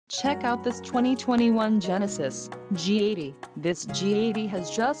Check out this 2021 Genesis G80. This G80 has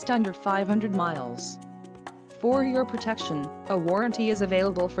just under 500 miles. For your protection, a warranty is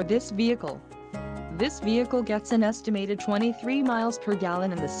available for this vehicle. This vehicle gets an estimated 23 miles per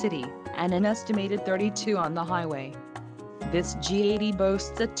gallon in the city, and an estimated 32 on the highway. This G80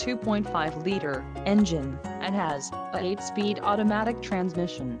 boasts a 2.5-liter engine, and has a 8-speed automatic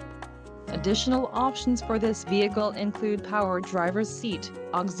transmission. Additional options for this vehicle include power driver's seat,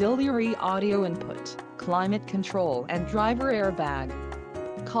 auxiliary audio input, climate control and driver airbag.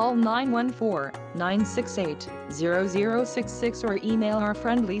 Call 914-968-0066 or email our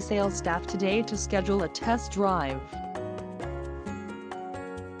friendly sales staff today to schedule a test drive.